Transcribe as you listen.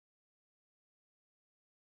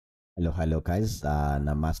Hello guys,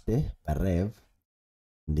 namaste, Barev,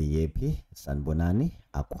 Ndiyepi, Sanbonani,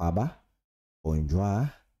 Akwaba, Bonjour,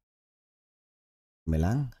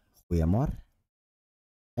 Melang, Huyamor.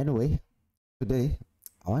 Anyway, today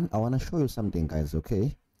I wanna show you something, guys.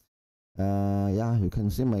 Okay, yeah, you can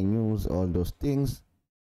see my news, all those things.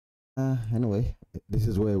 Anyway, this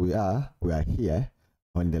is where we are. We are here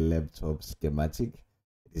on the laptop schematic.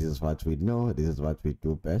 This is what we know. This is what we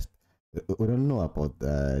do best. We don't know about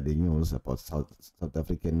the news, about South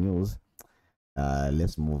African news.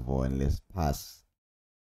 Let's move on. Let's pass.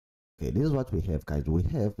 Okay, this is what we have, guys. We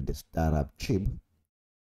have the startup chip.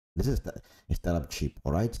 This is a startup chip.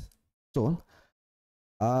 All right. So,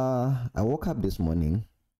 I woke up this morning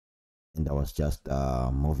and I was just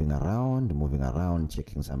moving around,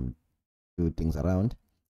 checking some few things around,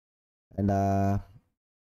 and I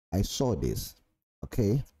saw this.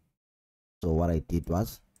 Okay. So what I did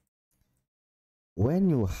was, when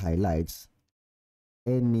you highlight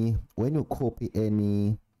when you copy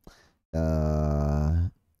any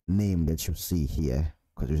name that you see here,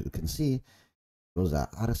 because you can see those are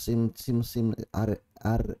RSM,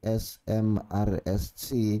 RSM,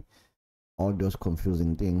 RSC, all those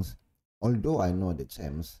confusing things. Although I know the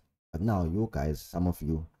terms, but now you guys, some of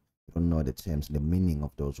you don't know the terms, the meaning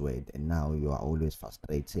of those words, and now you are always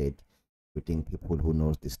frustrated. You think people who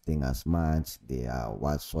knows this thing are smart, they are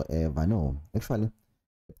whatsoever. No, actually,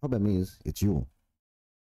 the problem is it's you.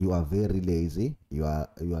 You are very lazy. You are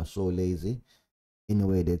so lazy in a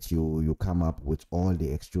way that you come up with all the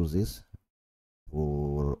excuses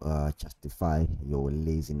to justify your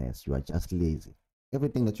laziness. You are just lazy.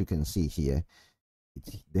 Everything that you can see here,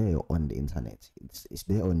 it's there on the internet. It's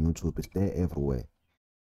there on YouTube. It's there everywhere.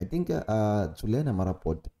 I think to learn a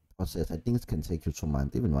motherboard process, I think it can take you 2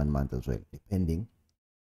 months, even 1 month as well, depending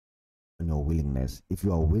on your willingness. If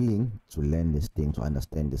you are willing to learn this thing, to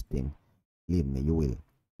understand this thing, believe me, you will.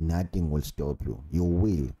 Nothing will stop you. You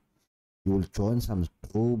will. You will join some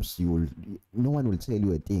groups. No one will tell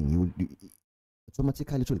you a thing.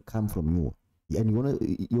 Automatically it will come from you, and you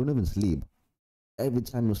won't even sleep. Every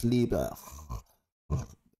time you sleep, for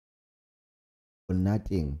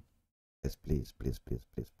nothing. Yes, please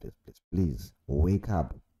wake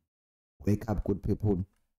up. Wake up, good people.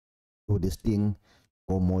 Do this thing.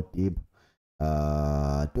 Go more deep.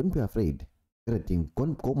 Don't be afraid. Everything.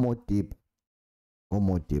 Go more deep. Go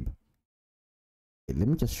more deep. Okay, let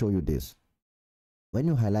me just show you this. When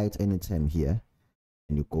you highlight any term here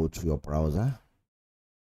and you go to your browser,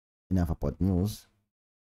 enough about news,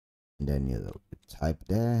 and then you type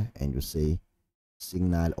there and you say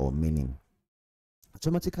signal or meaning,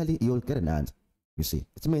 automatically you'll get an answer. You see,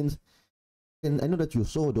 it means, and I know that you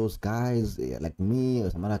saw those guys like me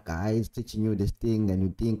or some other guys teaching you this thing, and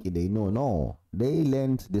you think they know. No, they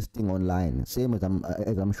learned this thing online. Same as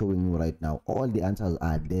I'm showing you right now. All the answers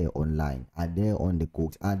are there online, are there on the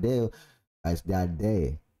books, are there, guys. They are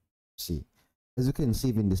there. See, as you can see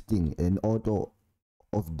in this thing, an author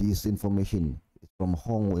of this information is from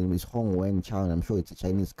Hong Wen Chang. I'm sure it's a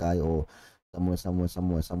Chinese guy or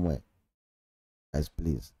somewhere. Guys,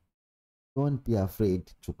 please don't be afraid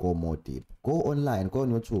to go more deep. Go online, go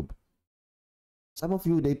on YouTube. Some of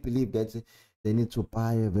you, they believe that they need to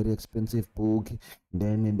buy a very expensive book,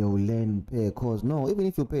 then they will learn, pay a course. No, even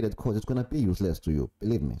if you pay that course, it's gonna be useless to you.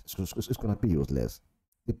 Believe me, it's gonna be useless.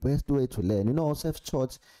 The best way to learn,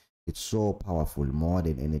 self-taught, it's so powerful more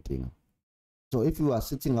than anything. So if you are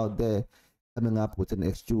sitting out there coming up with an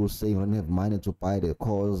excuse saying you don't have money to buy the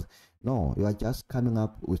course, no, you are just coming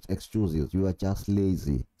up with excuses. You are just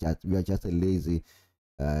lazy. You are just a lazy.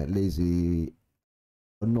 I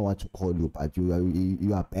don't know what to call you, but you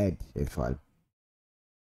are bad actually.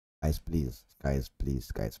 Guys, please.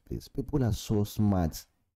 People are so smart.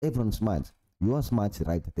 Everyone's smart. You are smart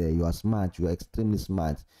right there. You are smart. You are extremely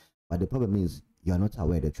smart. But the problem is you are not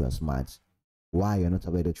aware that you are smart. Why you are not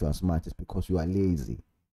aware that you are smart is because you are lazy.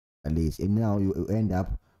 And now you end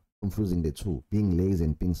up confusing the two, being lazy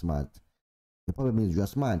and being smart. The problem is you are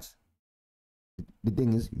smart. The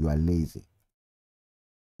thing is you are lazy.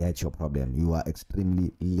 That's your problem. You are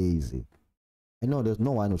extremely lazy. I know there's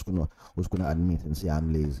no one who's gonna admit and say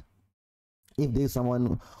I'm lazy. If there's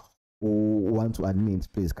someone who wants to admit,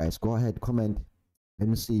 please guys, go ahead, comment. Let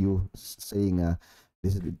me see you saying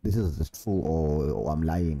this is true or I'm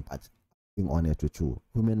lying, but being honest with you,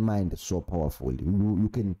 human mind is so powerful. You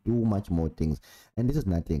can do much more things, and this is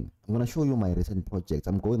nothing. I'm gonna show you my recent projects.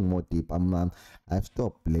 I'm going more deep. I've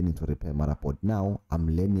stopped learning to repair motherboard. Now I'm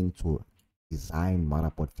learning to design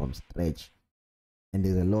motherboard from scratch, and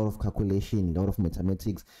there's a lot of calculation, a lot of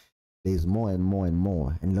mathematics. There's more and more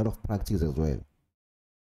and a lot of practice as well.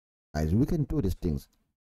 Guys, we can do these things.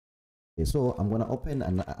 Okay, so I'm gonna open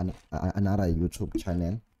another YouTube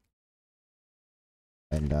channel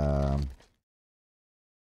and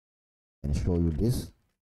show you this.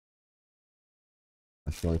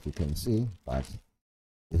 I'm sure if you can see, but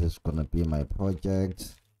this is gonna be my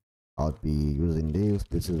project. I'll be using this.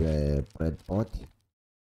 This is a breadboard,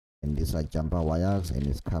 and these are jumper wires, and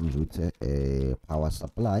it comes with a power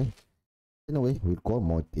supply. Anyway, we'll go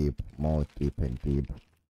more deep and deep.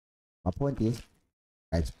 My point is,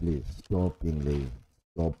 guys, please stop being lazy.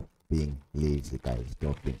 Stop being lazy, guys.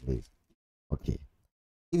 Stop being lazy. Okay.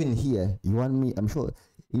 Even here, you want me, I'm sure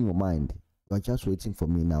in your mind, you are just waiting for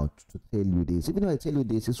me now to tell you this. Even though I tell you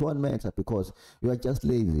this, it's one matter because you are just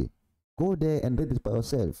lazy. Go there and read it by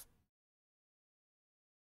yourself.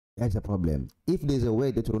 That's the problem. If there's a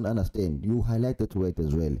word that you don't understand, you highlight that word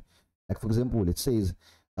as well. Like for example, it says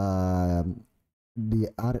the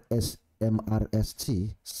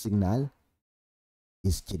RSMRST signal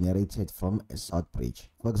is generated from a south bridge.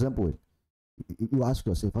 For example, you ask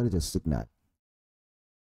yourself, what is a signal?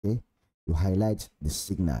 Okay, you highlight the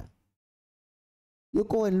signal. You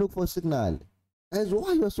go and look for a signal. Guys,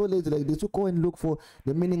 why you are so lazy like this? You go and look for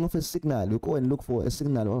the meaning of a signal. You go and look for a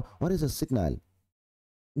signal. What is a signal?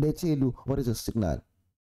 They tell you what is a signal.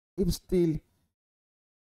 If still you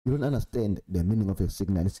don't understand the meaning of a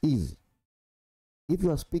signal, it's easy. If you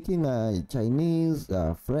are speaking Chinese,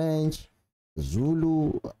 French,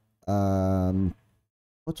 Zulu,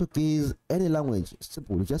 Portuguese, any language, it's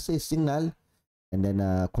simple. You just say signal and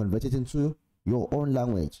then convert it into your own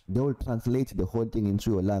language. They will translate the whole thing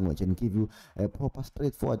into your language and give you a proper,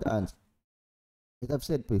 straightforward answer. As I've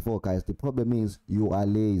said before, guys, the problem is you are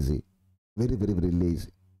lazy. Very, very, very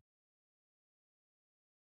lazy.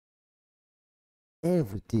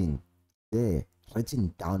 Everything there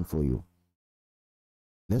written down for you.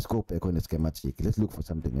 Let's go back on the schematic. Let's look for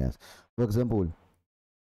something else. For example,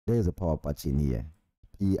 there's a power button here.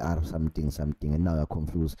 PR something, and now you're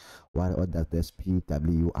confused. What does this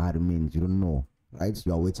PWR means? You don't know, right?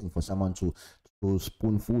 You are waiting for someone to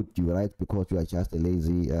spoon food you, right? Because you are just a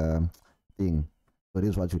lazy thing. So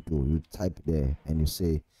this is what you do. You type there and you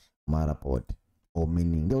say motherboard or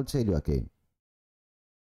meaning. They'll tell you again.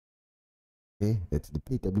 Okay, that's the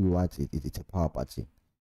PWR. It's a power button.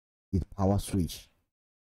 It's power switch.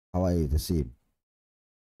 Power is the same.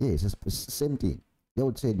 Yeah, it's the same thing. They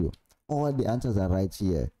will tell you. All the answers are right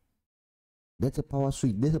here. That's a power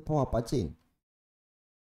switch. There's a power button.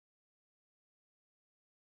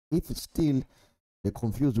 If it's still the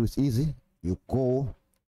confused is easy, you go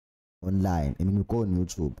online. I mean, you go on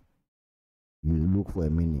YouTube. You look for a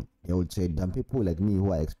meaning. They will say, some people like me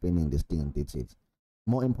who are explaining this thing in detail.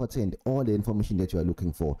 More important, all the information that you are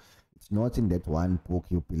looking for. It's not in that one book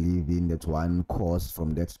you believe in, that one course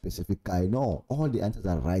from that specific guy. No, all the answers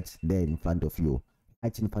are right there in front of you.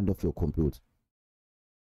 Right in front of your computer.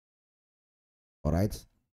 All right.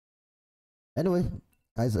 Anyway,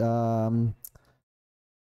 guys,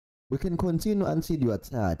 we can continue until you are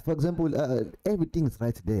tired. For example, everything is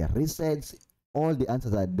right there. Research, all the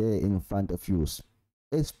answers are there in front of you.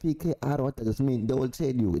 SPKR, what does this mean? They will tell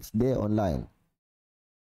you it's there online.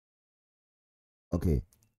 Okay.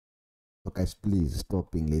 So guys, please stop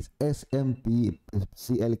being lazy. SMP,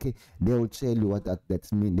 CLK, they will tell you what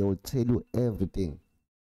that means. They will tell you everything.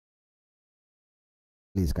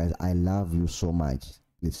 Please, guys, I love you so much.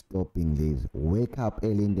 Please stop being lazy. Wake up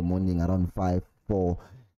early in the morning around 5, 4.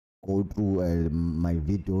 Go through my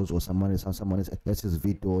videos or someone else's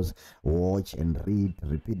videos. Watch and read.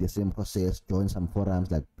 Repeat the same process. Join some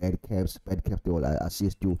forums like Badcaps. Badcaps, they will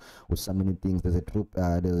assist you with so many things. There's a group.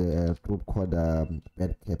 Called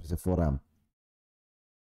Badcaps. It's a forum.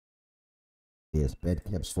 Yes,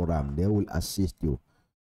 Badcaps forum. They will assist you.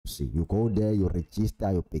 See, you go there. You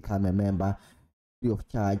register. You become a member. Free of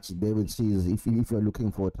charge. They will see if you're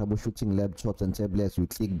looking for troubleshooting laptops and tablets, you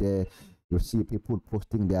click there, you see people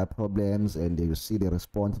posting their problems and you see the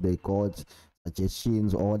response they got,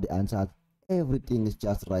 suggestions, all the answers, everything is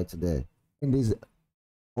just right there. And there's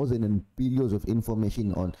thousands and billions of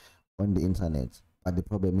information on the internet, but the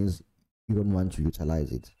problem is you don't want to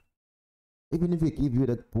utilize it. Even if we give you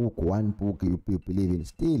that book, one book you believe in,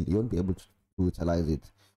 still you won't be able to utilize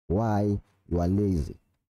it. Why? You are lazy.